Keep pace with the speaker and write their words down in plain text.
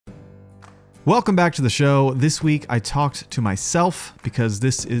Welcome back to the show. This week I talked to myself because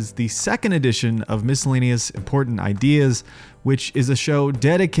this is the second edition of Miscellaneous Important Ideas, which is a show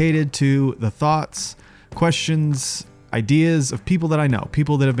dedicated to the thoughts, questions, ideas of people that I know,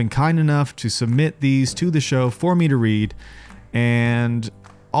 people that have been kind enough to submit these to the show for me to read, and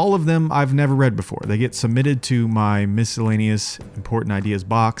all of them I've never read before. They get submitted to my Miscellaneous Important Ideas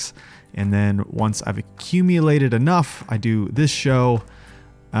box, and then once I've accumulated enough, I do this show.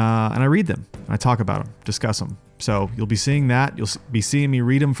 And I read them, and I talk about them, discuss them. So you'll be seeing that. You'll be seeing me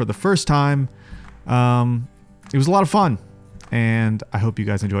read them for the first time. It was a lot of fun, and I hope you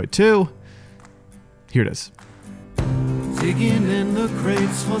guys enjoy it too. Here it is. Digging in the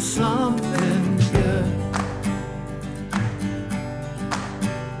crates for something good.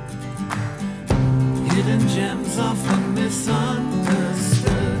 Hidden gems often misunderstood.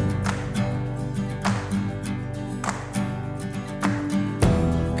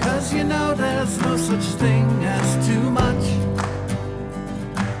 You know there's no such thing as too much.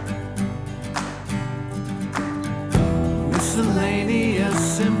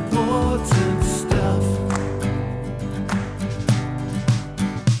 Miscellaneous important stuff.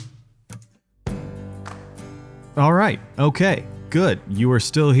 All right. Okay. Good. You are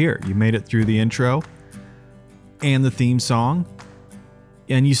still here. You made it through the intro and the theme song,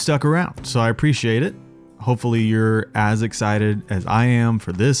 and you stuck around. So I appreciate it. Hopefully you're as excited as I am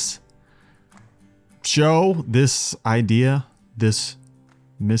for this show, this idea, this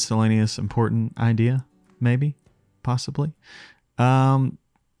miscellaneous important idea, maybe, possibly.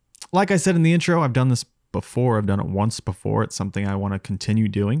 Like I said in the intro, I've done this before. I've done it once before. It's something I want to continue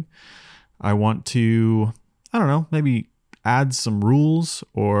doing. I want to, I don't know, maybe add some rules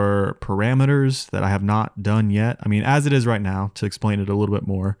or parameters that I have not done yet. I mean, as it is right now, to explain it a little bit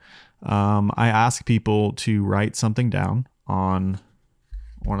more, I ask people to write something down on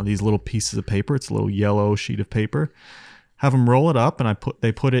one of these little pieces of paper. It's a little yellow sheet of paper. Have them roll it up, and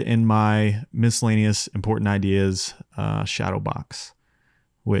they put it in my Miscellaneous Important Ideas shadow box,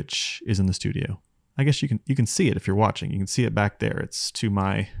 which is in the studio. I guess you can see it if you're watching. You can see it back there. It's to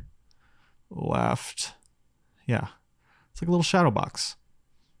my left. Yeah, it's like a little shadow box.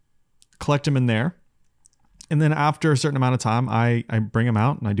 Collect them in there. And then after a certain amount of time, I bring them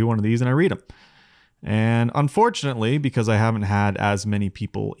out and I do one of these and I read them. And unfortunately, because I haven't had as many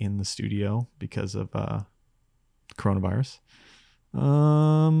people in the studio because of coronavirus,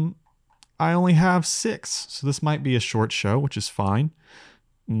 I only have 6. So this might be a short show, which is fine.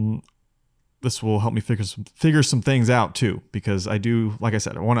 This will help me figure some things out too, because I do, like I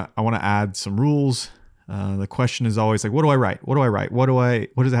said, I want to add some rules. The question is always like, what do I write? What do I write? What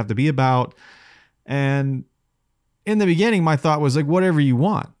does it have to be about? And in the beginning, my thought was like, whatever you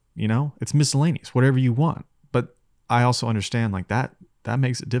want, it's miscellaneous, whatever you want. But I also understand like that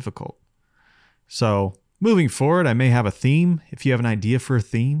makes it difficult. So moving forward, I may have a theme. If you have an idea for a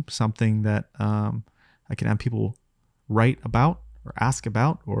theme, something that I can have people write about or ask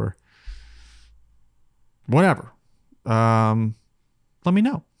about or whatever, let me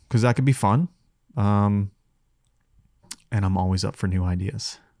know, because that could be fun. And I'm always up for new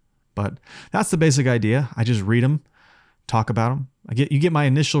ideas. But that's the basic idea. I just read them, talk about them. You get my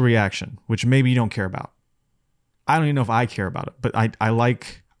initial reaction, which maybe you don't care about. I don't even know if I care about it, but I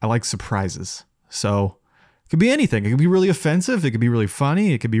like surprises. So it could be anything. It could be really offensive. It could be really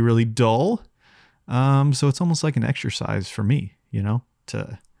funny. It could be really dull. So it's almost like an exercise for me,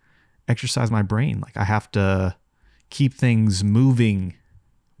 to exercise my brain. Like I have to keep things moving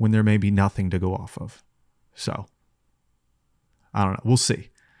when there may be nothing to go off of. So I don't know. We'll see.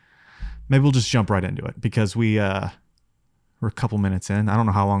 Maybe we'll just jump right into it because we're a couple minutes in. I don't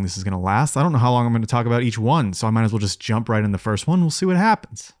know how long this is going to last. I don't know how long I'm going to talk about each one. So I might as well just jump right in the first one. We'll see what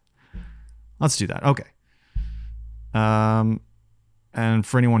happens. Let's do that. Okay. And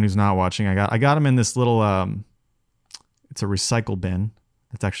for anyone who's not watching, I got them in this little, it's a recycle bin.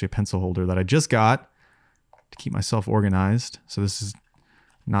 It's actually a pencil holder that I just got to keep myself organized. So this is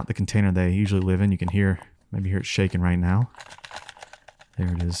not the container they usually live in. You can maybe hear it shaking right now.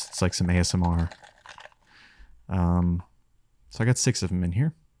 There it is. It's like some ASMR. So I got 6 of them in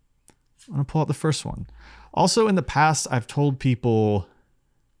here. I'm going to pull out the first one. Also, in the past, I've told people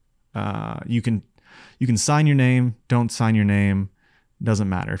you can sign your name, don't sign your name. Doesn't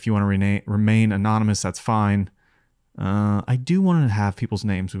matter. If you want to remain anonymous, that's fine. I do want to have people's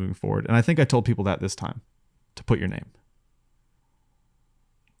names moving forward. And I think I told people that this time, to put your name.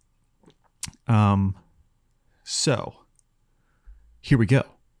 So here we go.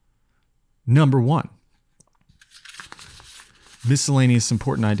 Number 1. Miscellaneous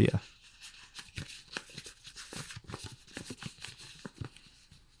important idea.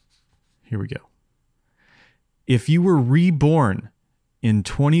 Here we go. If you were reborn in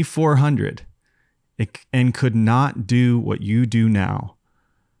 2400 and could not do what you do now,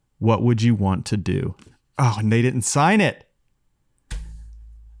 what would you want to do? Oh, and they didn't sign it.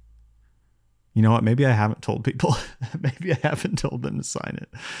 You know what? Maybe I haven't told people. Maybe I haven't told them to sign it.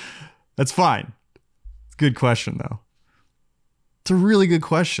 That's fine. It's a good question, though. It's a really good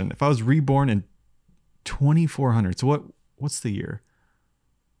question. If I was reborn in 2400, so what's the year?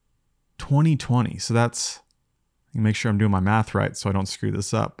 2020. So that's, make sure I'm doing my math right so I don't screw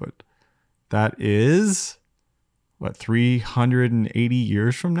this up, but that is, 380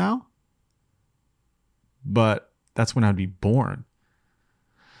 years from now? But that's when I'd be born.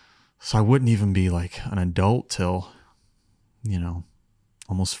 So I wouldn't even be like an adult till,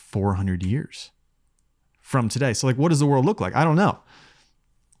 almost 400 years from today. So like, what does the world look like? I don't know.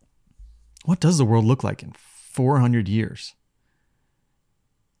 What does the world look like in 400 years?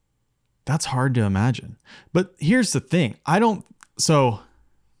 That's hard to imagine. But here's the thing. I don't know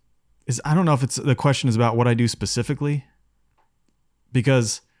if it's the question is about what I do specifically,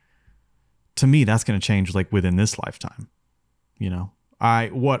 because to me, that's going to change like within this lifetime.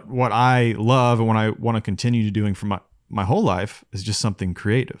 What I love and what I want to continue to doing for my whole life is just something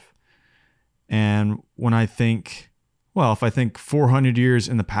creative. And when I think, if I think 400 years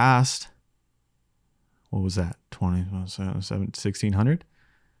in the past, what was that? 1600?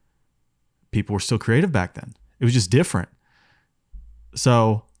 People were still creative back then. It was just different.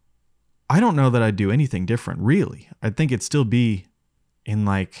 So I don't know that I'd do anything different, really. I think it'd still be in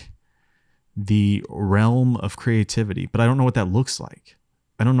like the realm of creativity, but I don't know what that looks like.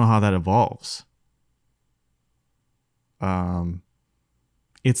 I don't know how that evolves. That's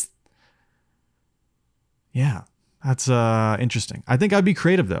interesting. I think I'd be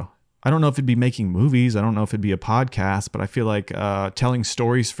creative though. I don't know if it'd be making movies. I don't know if it'd be a podcast, but I feel like telling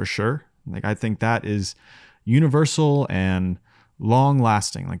stories for sure. Like I think that is universal and long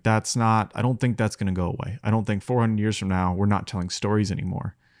lasting. Like I don't think that's going to go away. I don't think 400 years from now, we're not telling stories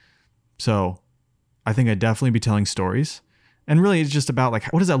anymore. So I think I'd definitely be telling stories. And really it's just about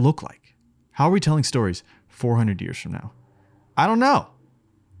like, what does that look like? How are we telling stories 400 years from now? I don't know.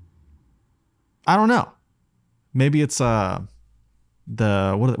 Maybe it's what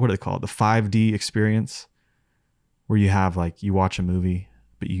do they call it? The 5D experience, where you have like, you watch a movie,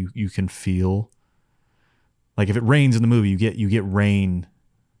 but you can feel like if it rains in the movie, you get rain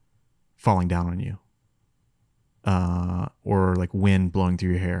falling down on you, or like wind blowing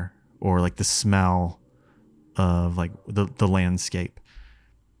through your hair, or like the smell of like the landscape.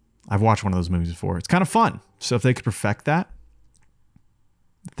 I've watched one of those movies before. It's kind of fun. So if they could perfect that,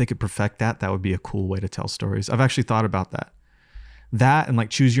 that would be a cool way to tell stories. I've actually thought about that. That and like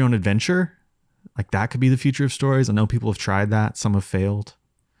choose your own adventure, like that could be the future of stories. I know people have tried that. Some have failed.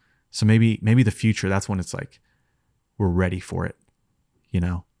 So maybe the future, that's when it's like, we're ready for it, in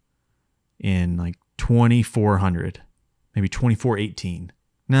like 2400, maybe 2418,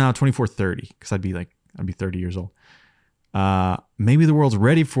 no, 2430, because I'd be 30 years old. Maybe the world's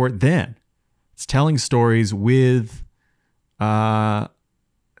ready for it then. It's telling stories with,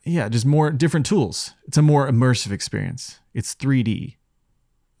 just more different tools. It's a more immersive experience. It's 3D.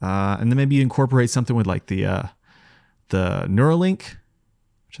 And then maybe incorporate something with like the Neuralink,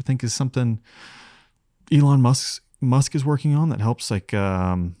 which I think is something Elon Musk is working on that helps like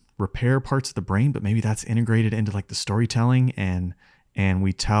repair parts of the brain, but maybe that's integrated into like the storytelling and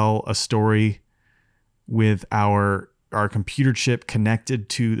we tell a story with our computer chip connected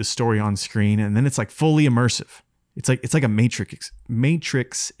to the story on screen, and then it's like fully immersive. It's like a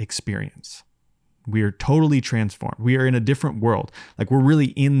Matrix experience. We are totally transformed. We are in a different world. Like we're really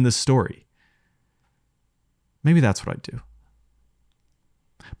in the story. Maybe that's what I'd do.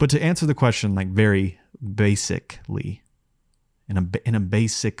 But to answer the question, like very basically, in a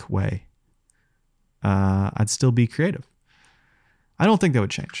basic way, I'd still be creative. I don't think that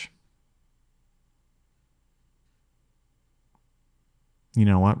would change. You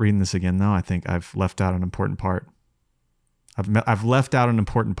know what? Reading this again, though, I think I've left out an important part. I've left out an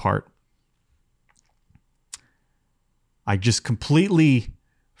important part. I just completely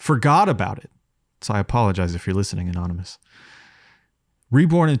forgot about it. So I apologize if you're listening, Anonymous.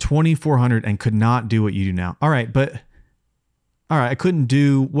 Reborn in 2400 and could not do what you do now. All right, I couldn't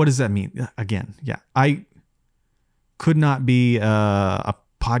do, what does that mean? Again, yeah. I could not be a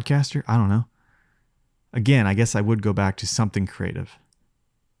podcaster. I don't know. Again, I guess I would go back to something creative.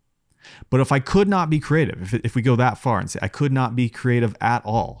 But if I could not be creative, if we go that far and say I could not be creative at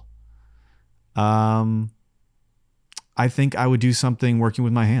all, I think I would do something working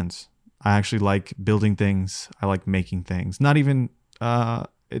with my hands. I actually like building things. I like making things. Not even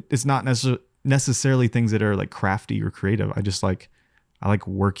it's not necessarily things that are like crafty or creative. I like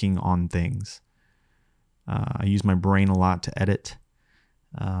working on things. I use my brain a lot to edit,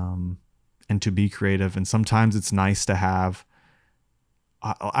 and to be creative. And sometimes it's nice to have,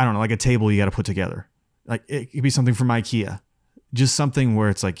 I don't know, like a table you got to put together. Like it could be something from IKEA, just something where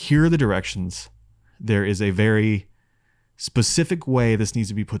it's like, here are the directions. There is a very specific way this needs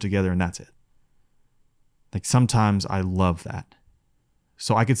to be put together, and that's it. Like sometimes I love that.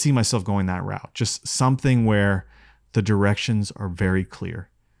 So I could see myself going that route. Just something where the directions are very clear.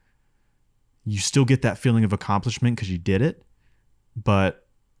 You still get that feeling of accomplishment because you did it, but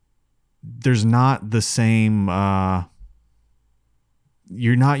there's not the same,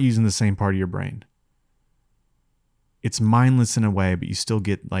 you're not using the same part of your brain. It's mindless in a way, but you still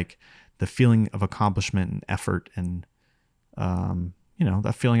get like the feeling of accomplishment and effort and,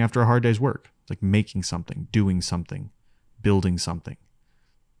 that feeling after a hard day's work. It's like making something, doing something, building something.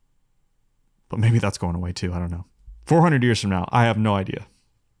 But maybe that's going away too. I don't know. 400 years from now, I have no idea.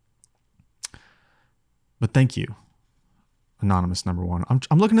 But thank you, anonymous number one.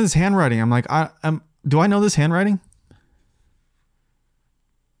 I'm looking at this handwriting. I'm like, do I know this handwriting?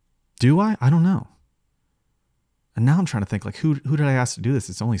 Do I? I don't know. And now I'm trying to think, like, who did I ask to do this?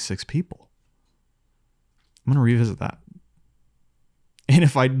 It's only 6 people. I'm going to revisit that. And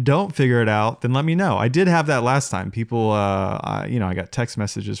if I don't figure it out, then let me know. I did have that last time. People, I got text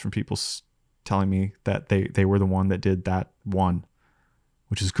messages from people telling me that they were the one that did that one,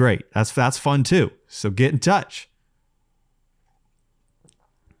 which is great. That's fun too. So get in touch.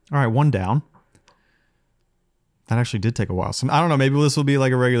 All right, one down. That actually did take a while. So I don't know. Maybe this will be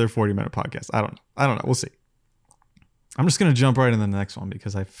like a regular 40-minute podcast. I don't know. We'll see. I'm just going to jump right into the next one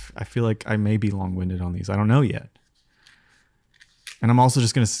because I feel like I may be long-winded on these. I don't know yet. And I'm also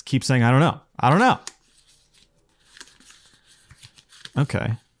just going to keep saying, I don't know. I don't know.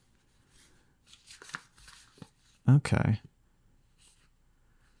 Okay. I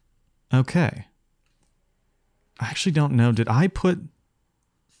actually don't know. I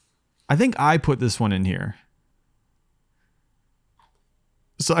think I put this one in here.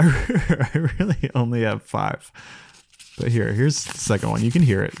 So I really only have 5. But here's the second one. You can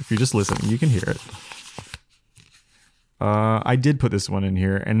hear it. If you're just listening, you can hear it. I did put this one in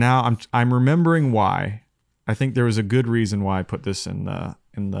here, and now I'm remembering why. I think there was a good reason why I put this in the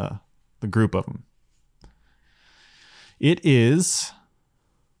group of them. It is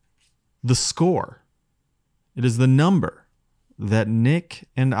the score. It is the number that Nick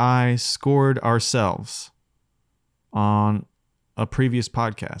and I scored ourselves on a previous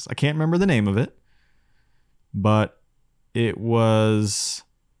podcast. I can't remember the name of it, but it was,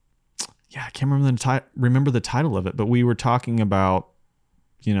 I can't remember the title of it, but we were talking about,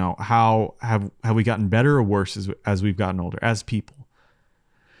 how have we gotten better or worse as we've gotten older as people.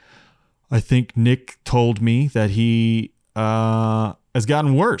 I think Nick told me that he has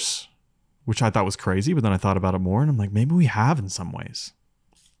gotten worse, which I thought was crazy, but then I thought about it more and I'm like, maybe we have in some ways.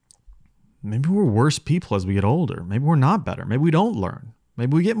 Maybe we're worse people as we get older. Maybe we're not better. Maybe we don't learn.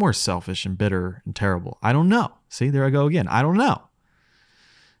 Maybe we get more selfish and bitter and terrible. I don't know. See, there I go again. I don't know.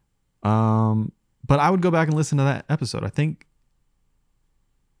 But I would go back and listen to that episode. I think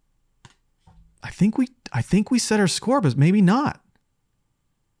we set our score, but maybe not.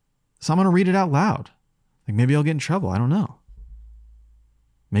 So I'm going to read it out loud. Like maybe I'll get in trouble. I don't know.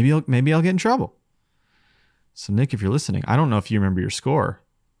 Maybe I'll get in trouble. So Nick, if you're listening, I don't know if you remember your score.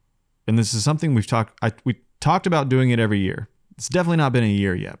 And this is something we talked about doing it every year. It's definitely not been a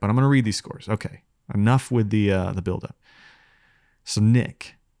year yet, but I'm going to read these scores. Okay. Enough with the build-up. So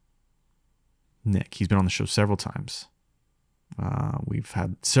Nick, he's been on the show several times. We've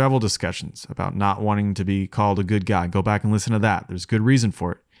had several discussions about not wanting to be called a good guy. Go back and listen to that. There's good reason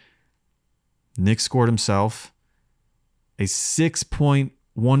for it. Nick scored himself a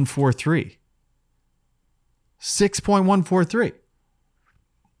 6.143. 6.143.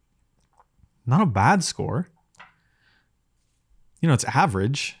 Not a bad score. It's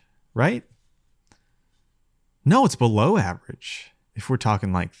average, right? No, it's below average. If we're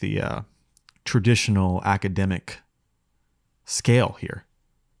talking like the traditional academic scale here.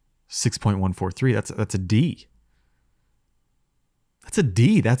 6.143. That's a D. That's a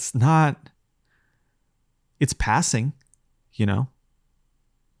D. That's not... It's passing,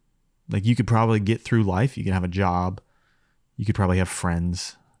 Like you could probably get through life. You can have a job. You could probably have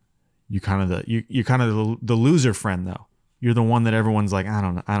friends. You're kind of the loser friend though. You're the one that everyone's like, I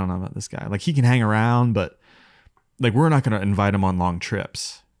don't know about this guy. Like he can hang around, but like we're not going to invite him on long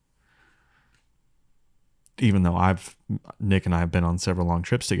trips. Even though Nick and I have been on several long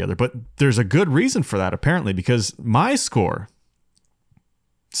trips together, but there's a good reason for that apparently, because my score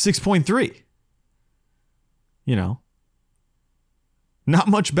 6.3. You know, not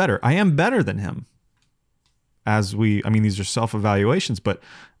much better. I am better than him. These are self-evaluations, but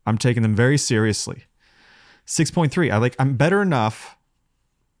I'm taking them very seriously. 6.3. I'm better enough.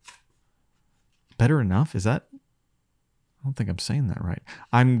 Better enough? Is that? I don't think I'm saying that right.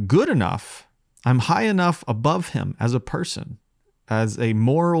 I'm good enough. I'm high enough above him as a person, as a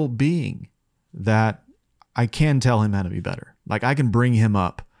moral being, that I can tell him how to be better. Like, I can bring him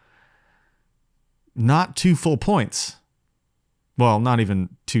up. Not 2 full points. Well, not even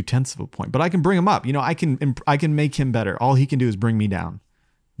 0.2 of a point, but I can bring him up. You know, I can make him better. All he can do is bring me down.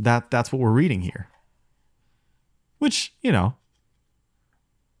 That's what we're reading here. Which, you know,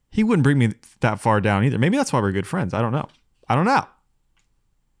 he wouldn't bring me that far down either. Maybe that's why we're good friends. I don't know.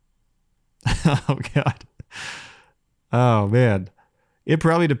 Oh, God. Oh, man. It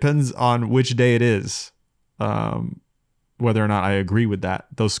probably depends on which day it is, whether or not I agree with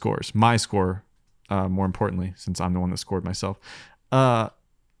those scores. My score, more importantly, since I'm the one that scored myself.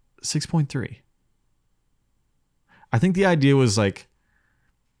 6.3. I think the idea was like,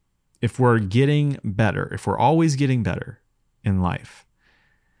 if we're getting better, if we're always getting better in life,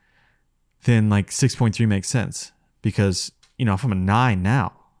 then like 6.3 makes sense. Because, you know, if I'm a 9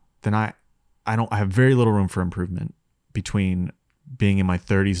 now, then I have very little room for improvement between being in my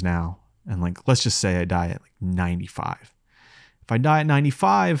 30s now and, like, let's just say I die at like 95. If I die at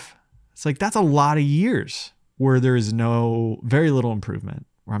 95, it's like, that's a lot of years where there is very little improvement,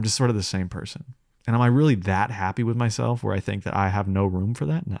 where I'm just sort of the same person. And am I really that happy with myself where I think that I have no room for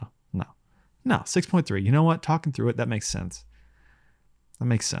that? No. 6.3. You know what? Talking through it, that makes sense. All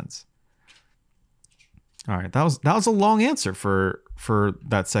right. That was a long answer for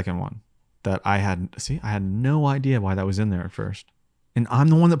that second one that I had no idea why that was in there at first. And I'm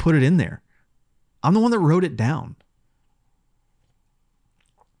the one that put it in there. I'm the one that wrote it down.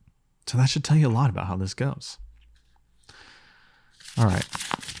 So that should tell you a lot about how this goes. All right.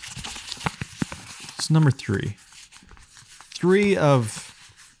 It's number 3. 3 of,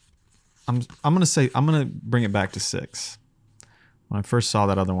 I'm going to bring it back to 6. When I first saw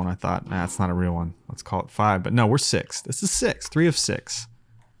that other one, I thought, it's not a real one. Let's call it 5. But no, we're 6. This is 6. 3 of 6.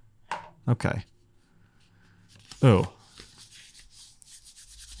 Okay. Oh.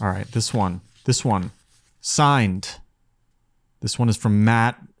 All right. This one. Signed. This one is from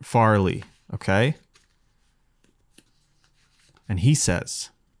Matt Farley. Okay. And he says,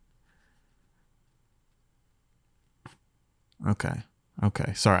 Okay.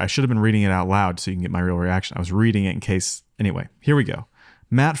 Sorry, I should have been reading it out loud so you can get my real reaction. I was reading it in case. Anyway, here we go.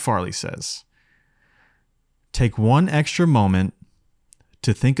 Matt Farley says, take one extra moment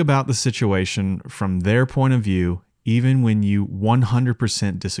to think about the situation from their point of view, even when you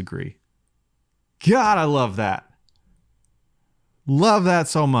 100% disagree. God, I love that. Love that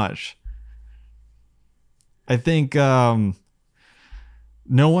so much. I think no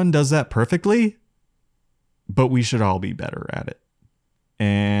one does that perfectly, but we should all be better at it.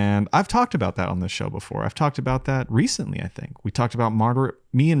 And I've talked about that on this show before. I've talked about that recently, I think. We talked about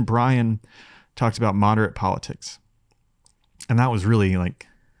me and Brian talked about moderate politics. And that was really like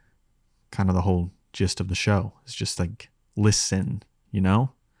kind of the whole gist of the show. It's just like, listen, you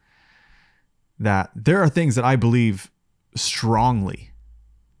know? That there are things that I believe strongly,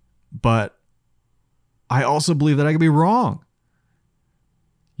 but I also believe that I could be wrong.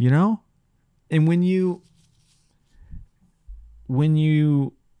 You know? And when you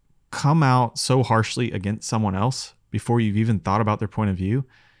come out so harshly against someone else before you've even thought about their point of view,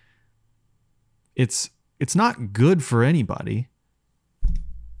 it's not good for anybody.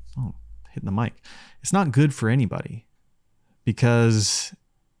 Oh, hitting the mic. It's not good for anybody, because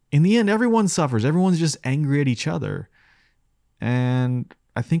in the end, everyone suffers. Everyone's just angry at each other. And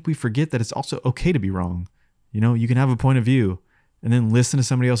I think we forget that it's also okay to be wrong. You know, you can have a point of view and then listen to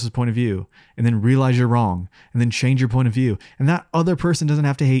somebody else's point of view and then realize you're wrong and then change your point of view. And that other person doesn't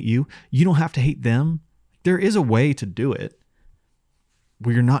have to hate you. You don't have to hate them. There is a way to do it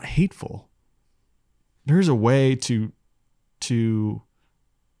where you're not hateful. There's a way to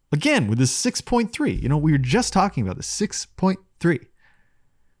again, with this 6.3, you know, we were just talking about this 6.3.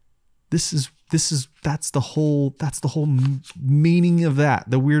 That's the whole meaning of that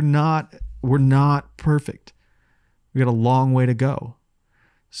we're not perfect. We got a long way to go.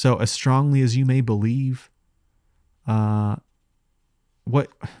 So as strongly as you may believe, as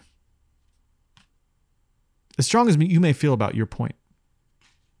strong as you may feel about your point,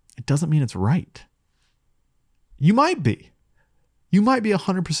 it doesn't mean it's right. You might be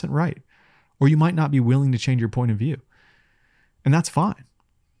 100% right, or you might not be willing to change your point of view, and that's fine.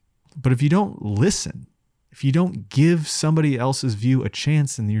 But if you don't listen, If you don't give somebody else's view a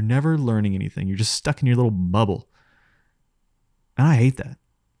chance, then you're never learning anything. You're just stuck in your little bubble. And I hate that.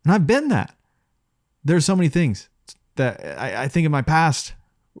 And I've been that. There's so many things that I think in my past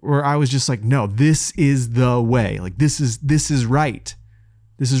where I was just like, no, this is the way. Like, this is right.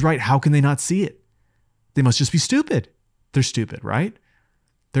 This is right. How can they not see it? They must just be stupid. They're stupid, right?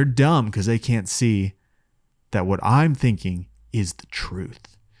 They're dumb because they can't see that what I'm thinking is the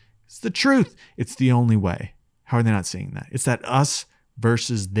truth. It's the truth. It's the only way. How are they not seeing that? It's that us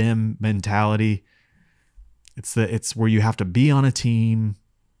versus them mentality. It's where you have to be on a team.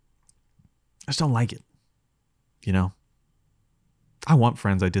 I just don't like it. You know? I want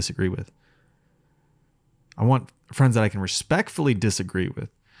friends I disagree with. I want friends that I can respectfully disagree with.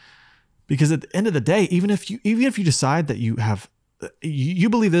 Because at the end of the day, even if you decide that you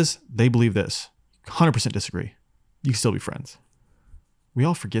believe this, they believe this, 100% disagree, you can still be friends. We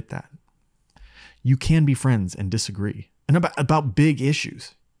all forget that. You can be friends and disagree. And about big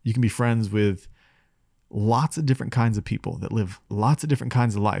issues. You can be friends with lots of different kinds of people that live lots of different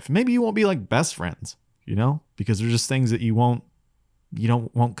kinds of life. Maybe you won't be like best friends, you know, because there's just things that you won't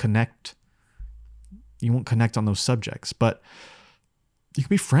connect. You won't connect on those subjects, but you can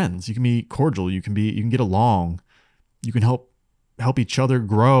be friends. You can be cordial. You can get along. You can help each other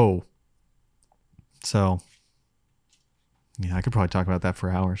grow. So yeah, I could probably talk about that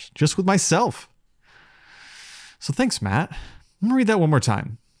for hours just with myself. So thanks, Matt. I'm gonna read that one more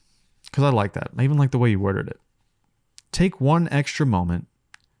time because I like that. I even like the way you worded it. Take one extra moment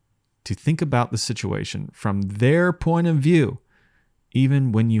to think about the situation from their point of view,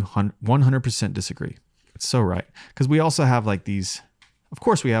 even when you 100% disagree. It's so right. Because we also have like these, of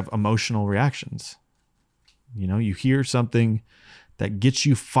course we have emotional reactions. You know, you hear something that gets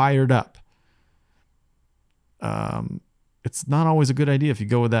you fired up. It's not always a good idea if you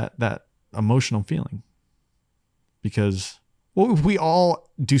go with that emotional feeling. Because we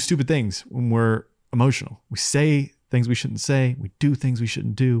all do stupid things when we're emotional. We say things we shouldn't say. We do things we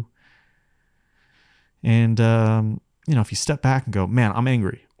shouldn't do. And, you know, if you step back and go, man, I'm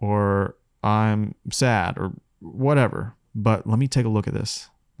angry or I'm sad or whatever, but let me take a look at this.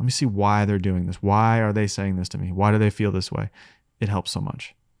 Let me see why they're doing this. Why are they saying this to me? Why do they feel this way? It helps so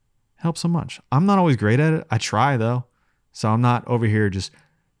much. It helps so much. I'm not always great at it. I try though. So I'm not over here just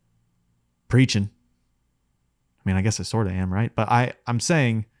preaching. I mean, I guess I sort of am, right? But I'm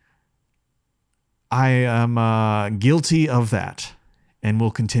saying I am guilty of that and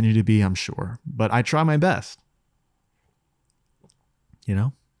will continue to be, I'm sure. But I try my best. You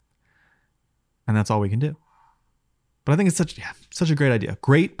know? And that's all we can do. But I think it's such a great idea.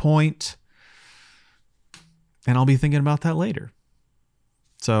 Great point. And I'll be thinking about that later.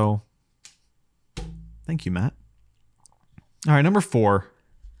 So, thank you, Matt. All right, number 4.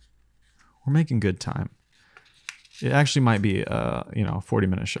 We're making good time. It actually might be a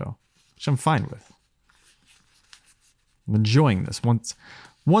 40-minute show, which I'm fine with. I'm enjoying this.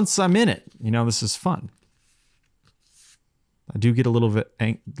 Once I'm in it, you know, this is fun. I do get a little bit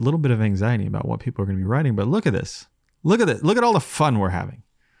of anxiety about what people are going to be writing, but look at this. Look at it. Look at all the fun we're having.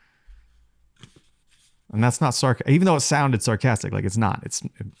 And that's not sarcastic, even though it sounded sarcastic. Like it's not.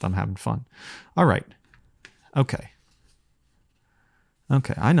 I'm having fun. All right. Okay.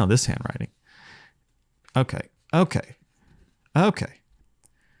 I know this handwriting. Okay.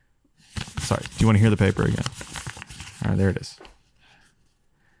 Sorry. Do you want to hear the paper again? All right, there it is.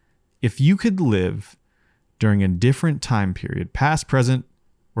 If you could live during a different time period, past, present,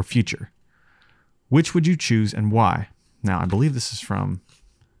 or future, which would you choose and why? Now, I believe this is from...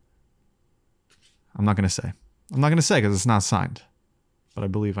 I'm not going to say because it's not signed. But I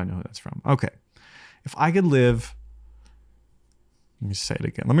believe I know who that's from. Okay. If I could live... Let me say it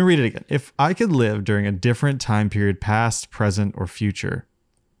again. Let me read it again. If I could live during a different time period, past, present, or future,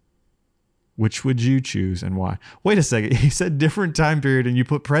 which would you choose and why? Wait a second. You said different time period and you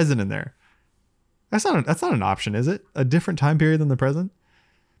put present in there. That's not an option, is it? A different time period than the present?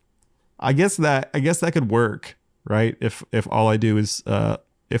 I guess that could work, right? If all I do is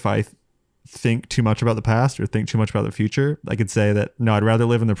if I think too much about the past or think too much about the future, I could say that no, I'd rather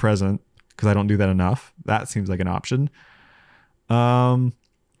live in the present because I don't do that enough. That seems like an option. Or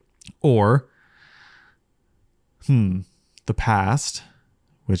the past,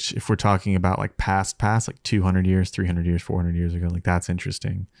 which if we're talking about like past, like 200 years, 300 years, 400 years ago, like that's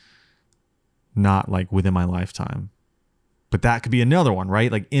interesting. Not like within my lifetime, but that could be another one, right?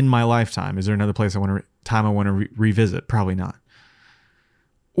 Like in my lifetime, is there another place I want to revisit? Probably not.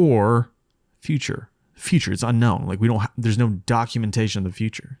 Or future is unknown. Like there's no documentation of the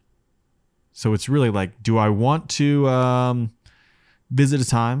future. So it's really like, do I want to, visit a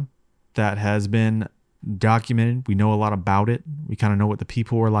time that has been documented. We know a lot about it. We kind of know what the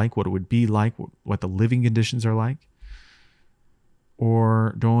people are like, what it would be like, what the living conditions are like.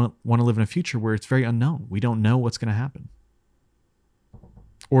 Or don't want to live in a future where it's very unknown. We don't know what's going to happen.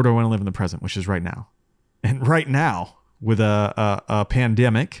 Or do I want to live in the present, which is right now? And right now, with a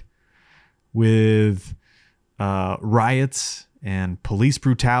pandemic, with riots and police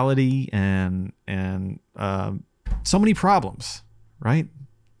brutality and so many problems, right?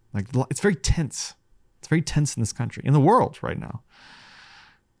 Like, it's very tense. It's very tense in this country, in the world right now.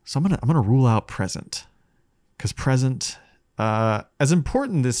 So I'm gonna rule out present, because present, as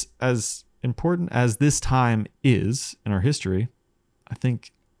important as this time is in our history, I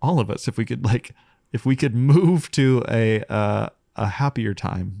think all of us, if we could move to a happier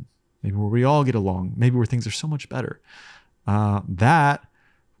time, maybe where we all get along, maybe where things are so much better, that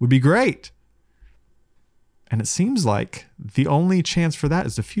would be great. And it seems like the only chance for that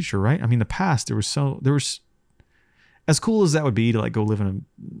is the future, right? I mean, the past, there was as cool as that would be to like go live in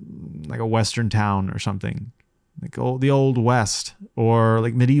a Western town or something, like the old West, or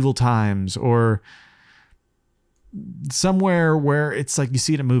like medieval times, or somewhere where it's like you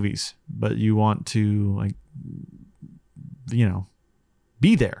see it in movies, but you want to, like, you know,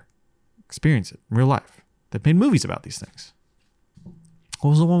 be there, experience it in real life. They've made movies about these things.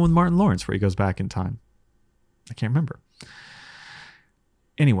 What was the one with Martin Lawrence where he goes back in time? I can't remember.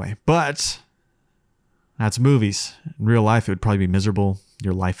 Anyway, but that's movies. In real life, it would probably be miserable.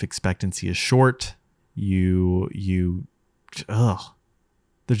 Your life expectancy is short. There's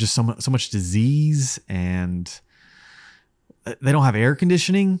just so much disease, and they don't have air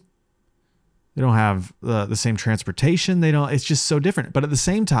conditioning. They don't have the same transportation. It's just so different. But at the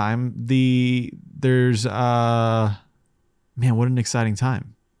same time, there's man, what an exciting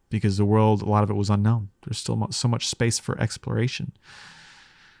time, because the world, a lot of it was unknown. There's still so much space for exploration.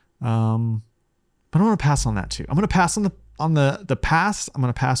 But I'm going to pass on that too. I'm going to pass on the past. I'm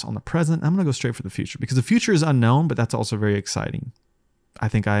going to pass on the present. I'm going to go straight for the future, because the future is unknown, but that's also very exciting. I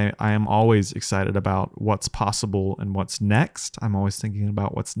think I am always excited about what's possible and what's next. I'm always thinking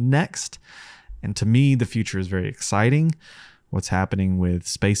about what's next. And to me, the future is very exciting. What's happening with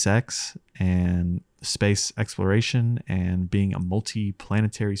SpaceX and space exploration and being a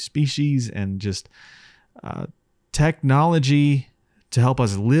multi-planetary species, and just technology to help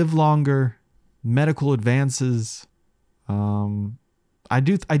us live longer, medical advances. I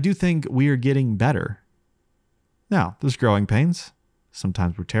do think we are getting better. Now, there's growing pains.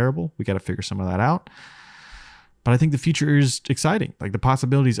 Sometimes we're terrible. We got to figure some of that out. But I think the future is exciting. Like, the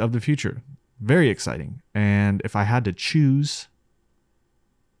possibilities of the future, very exciting. And if I had to choose,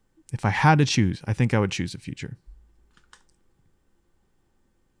 I think I would choose the future.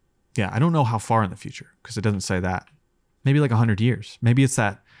 Yeah, I don't know how far in the future, because it doesn't say that. Maybe like 100 years. Maybe it's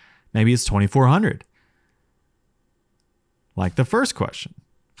 2400. Like the first question.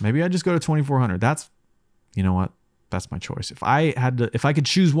 Maybe I just go to 2400. You know what? That's my choice. If I could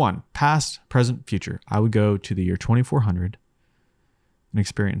choose one, past, present, future, I would go to the year 2400 and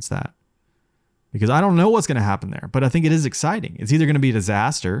experience that. Because I don't know what's going to happen there, but I think it is exciting. It's either going to be a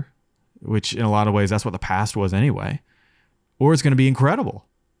disaster, which in a lot of ways, that's what the past was anyway, or it's going to be incredible,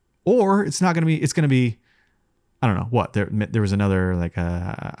 or it's not going to be, it's going to be, I don't know what, there was another like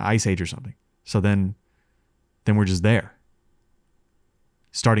ice age or something. So then we're just there,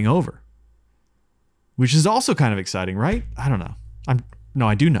 starting over, which is also kind of exciting, right? I don't know.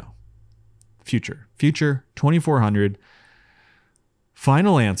 I do know. Future, 2400,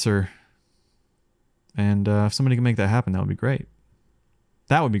 final answer. And if somebody can make that happen, that would be great.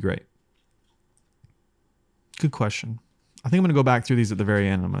 That would be great. Good question. I think I'm going to go back through these at the very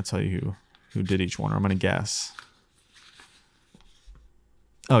end. I'm going to tell you who did each one, or I'm going to guess.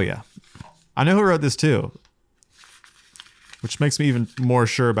 Oh, yeah. I know who wrote this too, which makes me even more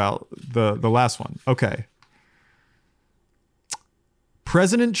sure about the last one. Okay.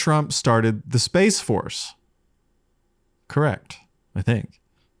 President Trump started the Space Force. Correct, I think.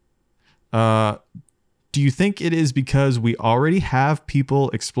 Do you think it is because we already have people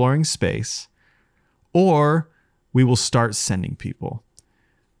exploring space, or we will start sending people?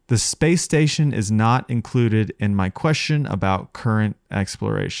 The space station is not included in my question about current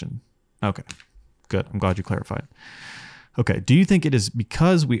exploration. Okay, good. I'm glad you clarified. Okay, do you think it is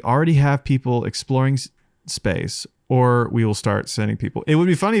because we already have people exploring space, or we will start sending people? It would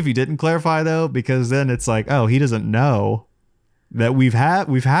be funny if he didn't clarify, though, because then it's like, oh, he doesn't know that we've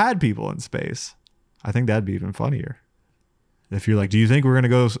had people in space. I think that'd be even funnier. If you're like, do you think we're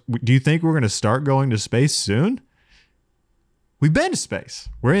going to start going to space soon? We've been to space.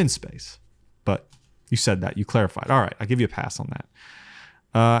 We're in space. But you said that. You clarified. All right, I'll give you a pass on that.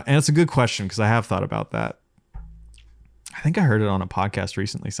 And it's a good question because I have thought about that. I think I heard it on a podcast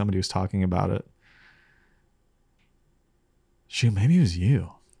recently. Somebody was talking about it. Shoot, maybe it was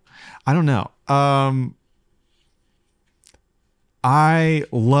you. I don't know. I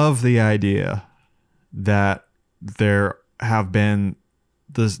love the idea that there have been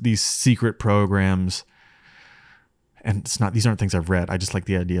these secret programs, and these aren't things I've read. I just like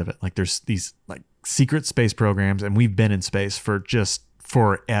the idea of it. Like there's these like secret space programs, and we've been in space for just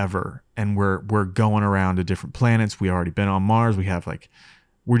forever, and we're going around to different planets. We already been on Mars. We have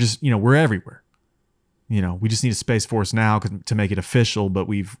we're just, we're everywhere. We just need a Space Force now to make it official, but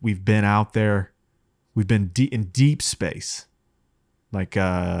we've been out there. We've been in deep space. Like,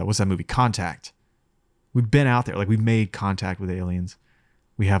 what's that movie? Contact. We've been out there. Like, we've made contact with aliens.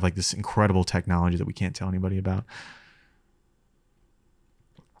 We have like this incredible technology that we can't tell anybody about.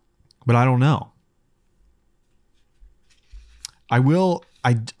 But I don't know. I will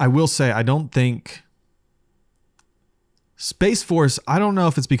say, I don't think Space Force, I don't know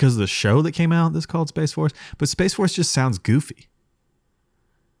if it's because of the show that came out that's called Space Force, but Space Force just sounds goofy.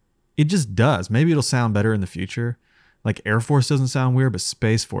 It just does. Maybe it'll sound better in the future. Like Air Force doesn't sound weird, but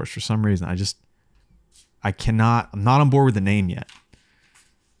Space Force, for some reason, I'm not on board with the name yet.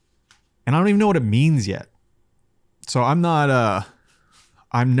 And I don't even know what it means yet. So I'm not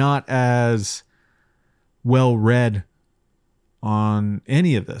as well read on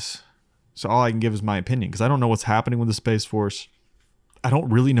any of this. So all I can give is my opinion, because I don't know what's happening with the Space Force. I don't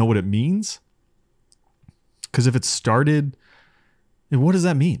really know what it means. Because if it started, what does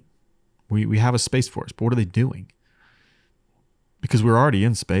that mean? We have a Space Force, but what are they doing? Because we're already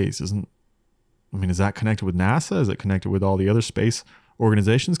in space, is that connected with NASA? Is it connected with all the other space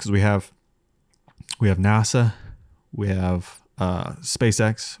organizations? Because we have NASA, we have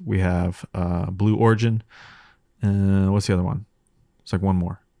SpaceX, we have Blue Origin. What's the other one? It's like one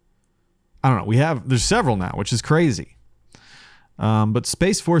more. I don't know. There's several now, which is crazy. But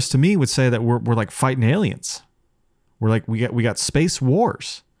Space Force to me would say that we're like fighting aliens. We're like, we got space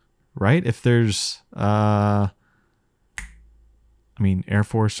wars, right? If there's, Air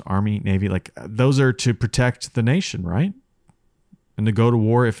Force, Army, Navy, like those are to protect the nation, right? And to go to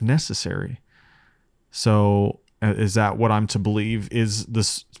war if necessary. So is that what I'm to believe is the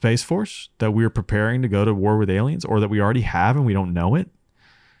Space Force? That we're preparing to go to war with aliens, or that we already have and we don't know it?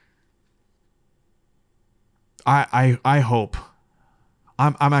 I hope.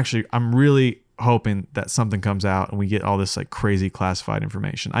 I'm really hoping that something comes out and we get all this like crazy classified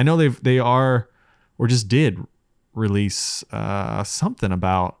information. I know they are, or just did release something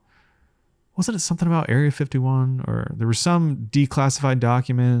about, wasn't it something about Area 51, or there were some declassified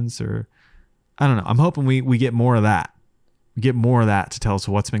documents, or I don't know. I'm hoping we get more of that. We get more of that to tell us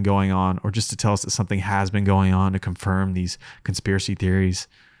what's been going on, or just to tell us that something has been going on to confirm these conspiracy theories.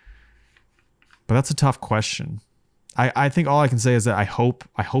 But that's a tough question. I think all I can say is that I hope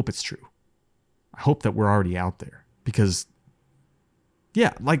it's true. I hope that we're already out there, because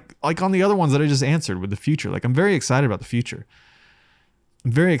yeah, like on the other ones that I just answered with the future, like I'm very excited about the future.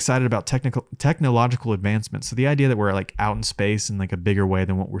 I'm very excited about technological advancements. So the idea that we're like out in space in like a bigger way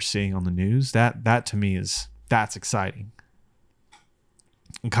than what we're seeing on the news, that to me that's exciting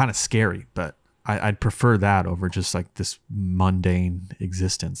and kind of scary, but I'd prefer that over just like this mundane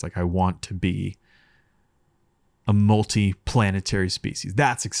existence. Like I want to be a multi-planetary species.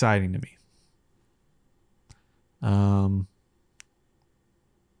 That's exciting to me.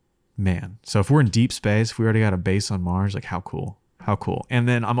 Man. So if we're in deep space, if we already got a base on Mars, like how cool. How cool. And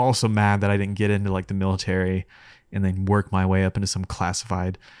then I'm also mad that I didn't get into like the military and then work my way up into some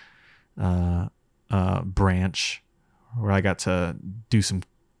classified branch where I got to do some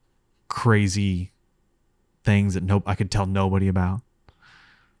crazy things that I could tell nobody about.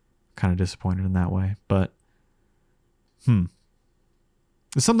 Kind of disappointed in that way, but it's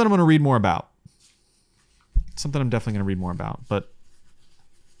something I'm going to read more about. Something I'm definitely going to read more about, but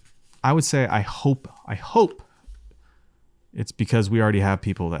I would say I hope it's because we already have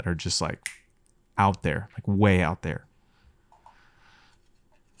people that are just like out there, like way out there.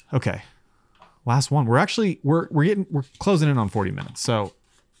 Okay. Last one. We're closing in on 40 minutes. So,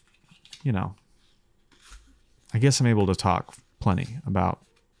 I guess I'm able to talk plenty about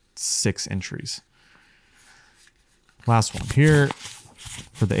 6 entries. Last one here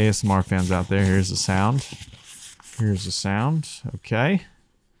for the ASMR fans out there. Here's the sound. Okay.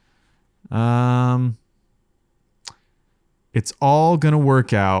 It's all gonna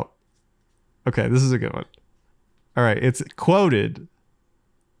work out. Okay, this is a good one. All right, it's quoted.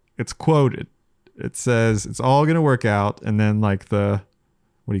 It says it's all gonna work out, and then like the,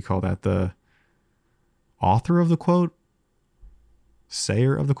 what do you call that? The author of the quote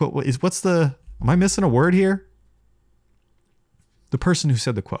sayer of the quote. Am I missing a word here? The person who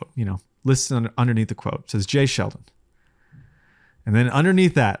said the quote, lists underneath the quote, says Jay Sheldon. And then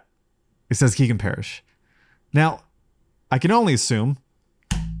underneath that, it says Keegan Parrish. Now, I can only assume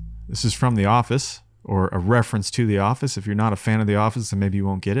this is from The Office or a reference to The Office. If you're not a fan of The Office, then maybe you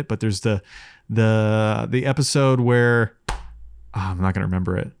won't get it. But there's the episode where I'm not going to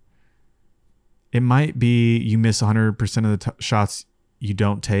remember it. It might be you miss 100% of the shots you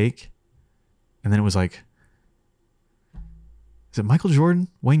don't take. And then it was like, is it Michael Jordan?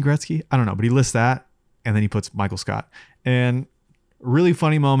 Wayne Gretzky? I don't know, but he lists that. And then he puts Michael Scott. And really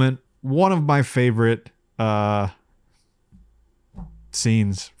funny moment. One of my favorite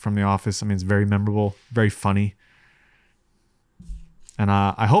scenes from The Office. I mean, it's very memorable, very funny. And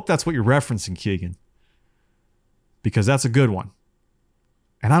I hope that's what you're referencing, Keegan, because that's a good one.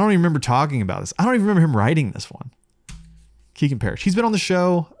 And I don't even remember talking about this. I don't even remember him writing this one. Keegan Parrish. He's been on the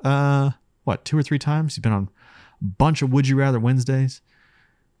show, 2 or 3 times? He's been on a bunch of Would You Rather Wednesdays.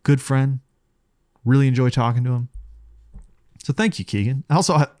 Good friend. Really enjoy talking to him. So thank you, Keegan.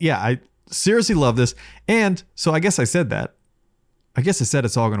 Also, I seriously love this. And so I guess I said that. I guess I said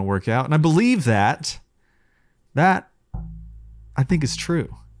it's all going to work out. And I believe that I think is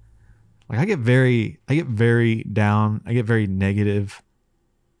true. Like I get very down. I get very negative,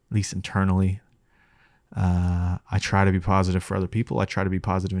 at least internally. I try to be positive for other people. I try to be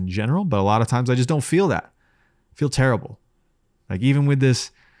positive in general, but a lot of times I just don't feel that. I feel terrible. Like even with this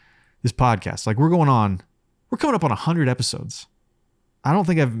podcast, like we're coming up on 100 episodes. I don't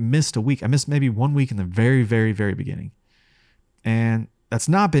think I've missed a week. I missed maybe 1 week in the very, very, very beginning. And that's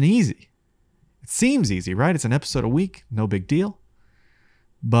not been easy. It seems easy, right? It's an episode a week, no big deal.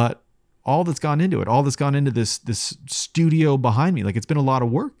 But all that's gone into it, all that's gone into this studio behind me, like it's been a lot of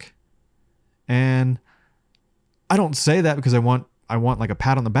work. And I don't say that because I want like a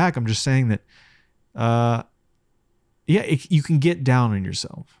pat on the back. I'm just saying that, you can get down on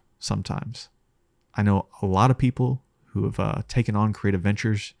yourself sometimes. I know a lot of people who have taken on creative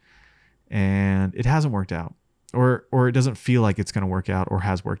ventures and it hasn't worked out, or it doesn't feel like it's going to work out or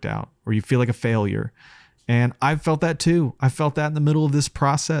has worked out, or you feel like a failure. And I've felt that too. I felt that in the middle of this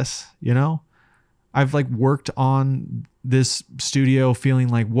process, I've like worked on this studio feeling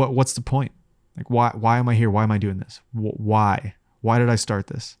like, what's the point? Like, why am I here? Why am I doing this? Why did I start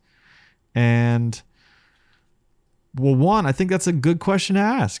this? And well, one, I think that's a good question to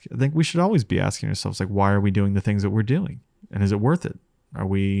ask. I think we should always be asking ourselves, like, why are we doing the things that we're doing? And is it worth it? Are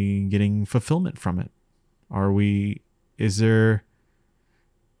we getting fulfillment from it?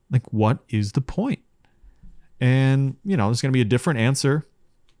 What is the point? And, there's going to be a different answer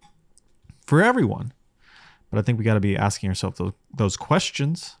for everyone. But I think we got to be asking ourselves those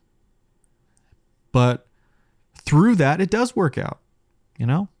questions. But through that, it does work out,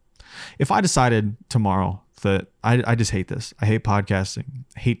 If I decided tomorrow that I just hate this. I hate podcasting.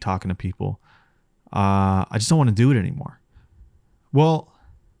 I hate talking to people. I just don't want to do it anymore. Well,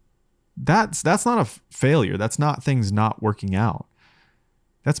 that's not a failure. That's not things not working out.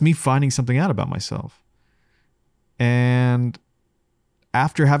 That's me finding something out about myself. And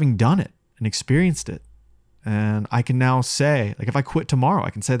after having done it and experienced it, and I can now say, like if I quit tomorrow, I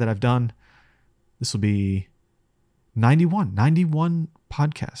can say that I've done, this will be 91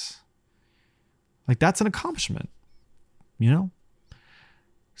 podcasts. Like that's an accomplishment,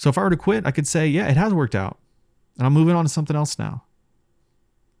 So if I were to quit, I could say, yeah, it has worked out and I'm moving on to something else now.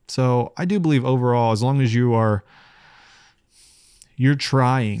 So I do believe overall, as long as you're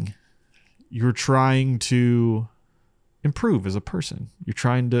trying to improve as a person. You're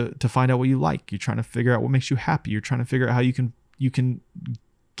trying to find out what you like. You're trying to figure out what makes you happy. You're trying to figure out how you can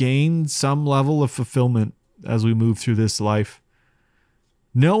gain some level of fulfillment as we move through this life,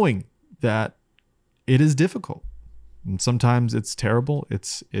 knowing that it is difficult. And sometimes it's terrible.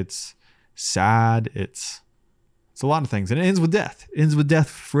 It's sad. It's a lot of things. And it ends with death. It ends with death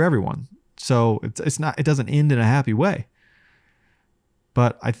for everyone. So it doesn't end in a happy way.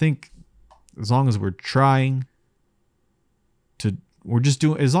 But I think as long as we're trying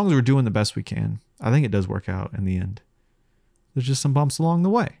as long as we're doing the best we can, I think it does work out in the end. There's just some bumps along the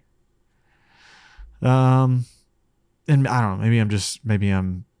way. And I don't know, maybe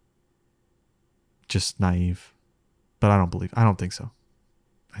I'm just naive, but I don't think so.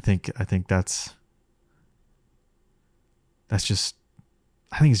 I think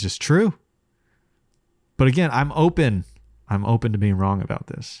it's just true. But again, I'm open to being wrong about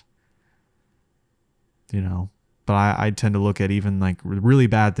this, but I tend to look at even like really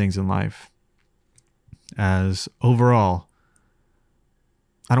bad things in life as overall,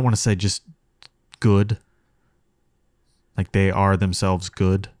 I don't want to say just good, Like they are themselves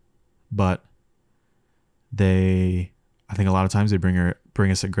good, but I think a lot of times they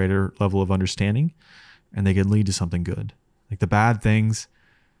bring us a greater level of understanding, and they can lead to something good. Like the bad things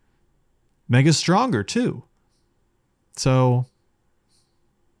make us stronger too. So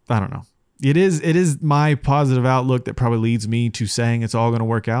I don't know. It is my positive outlook that probably leads me to saying it's all going to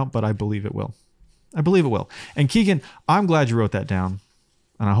work out, but I believe it will. I believe it will. And Keegan, I'm glad you wrote that down,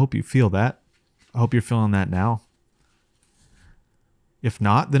 and I hope you feel that. I hope you're feeling that now. If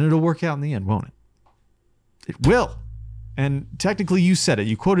not, then it'll work out in the end, won't it? It will. And technically you said it.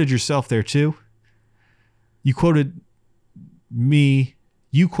 You quoted yourself there too. You quoted me.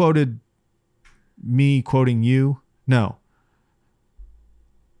 You quoted me quoting you. No.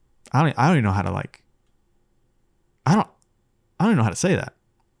 I don't even know how to I don't even know how to say that.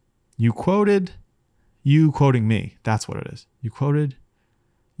 You quoted you quoting me. That's what it is. You quoted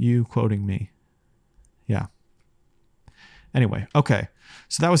you quoting me. Yeah. Anyway, okay.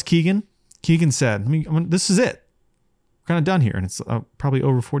 So that was Keegan. Keegan said, this is it. We're kind of done here, and it's probably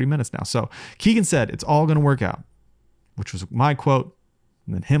over 40 minutes now. So Keegan said, it's all going to work out, which was my quote,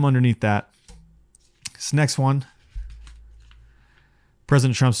 and then him underneath that. This next one,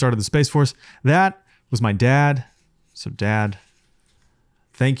 President Trump started the Space Force. That was my dad. So Dad,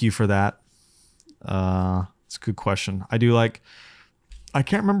 thank you for that. It's a good question. I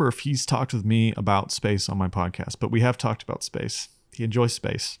can't remember if he's talked with me about space on my podcast, but we have talked about space. He enjoys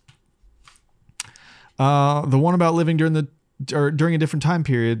space. The one about living during a different time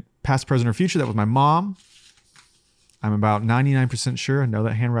period, past, present, or future, that was my mom. I'm about 99% sure I know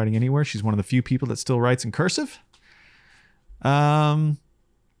that handwriting anywhere. She's one of the few people that still writes in cursive. And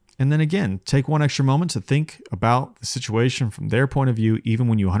then again, take one extra moment to think about the situation from their point of view, even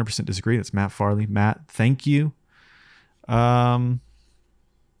when you 100% disagree. That's Matt Farley. Matt, thank you.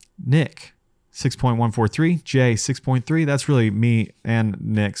 Nick, 6.143. Jay, 6.3. That's really me and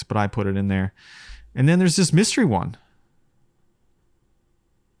Nick's, but I put it in there. And then there's this mystery one.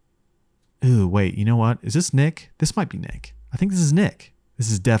 Ooh, wait, you know what? Is this Nick? This might be Nick. I think this is Nick. This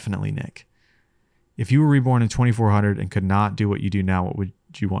is definitely Nick. If you were reborn in 2400 and could not do what you do now, what would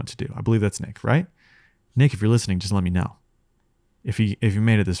you want to do? I believe that's Nick, right? Nick, if you're listening, just let me know. If you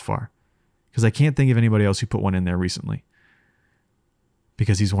made it this far. Because I can't think of anybody else who put one in there recently.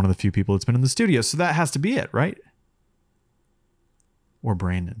 Because he's one of the few people that's been in the studio. So that has to be it, right? Or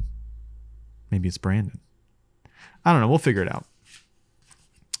Brandon. Maybe it's Brandon. I don't know. We'll figure it out.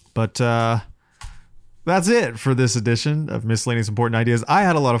 But that's it for this edition of Miscellaneous Important Ideas. I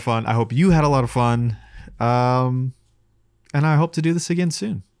had a lot of fun. I hope you had a lot of fun. And I hope to do this again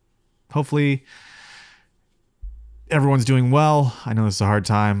soon. Hopefully everyone's doing well. I know this is a hard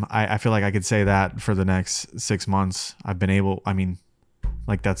time. I feel like I could say that for the next 6 months.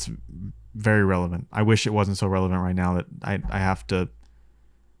 That's very relevant. I wish it wasn't so relevant right now that I have to.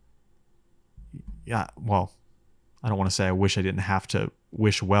 Yeah, well, I don't want to say I wish I didn't have to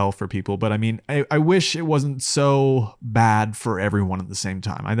wish well for people, but I mean, I wish it wasn't so bad for everyone at the same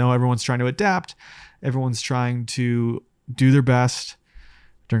time. I know everyone's trying to adapt. Everyone's trying to do their best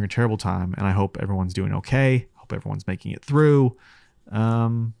during a terrible time, and I hope everyone's doing okay. I hope everyone's making it through.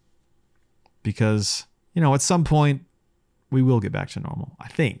 Because, at some point we will get back to normal. I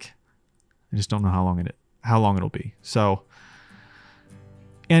think. I just don't know how long it'll be. So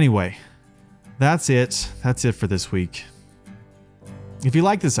anyway, that's it. That's it for this week. If you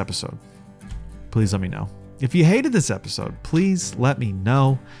like this episode, please let me know. If you hated this episode, please let me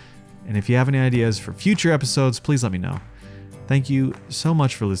know. And if you have any ideas for future episodes, please let me know. Thank you so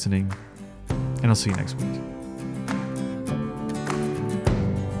much for listening, and I'll see you next week.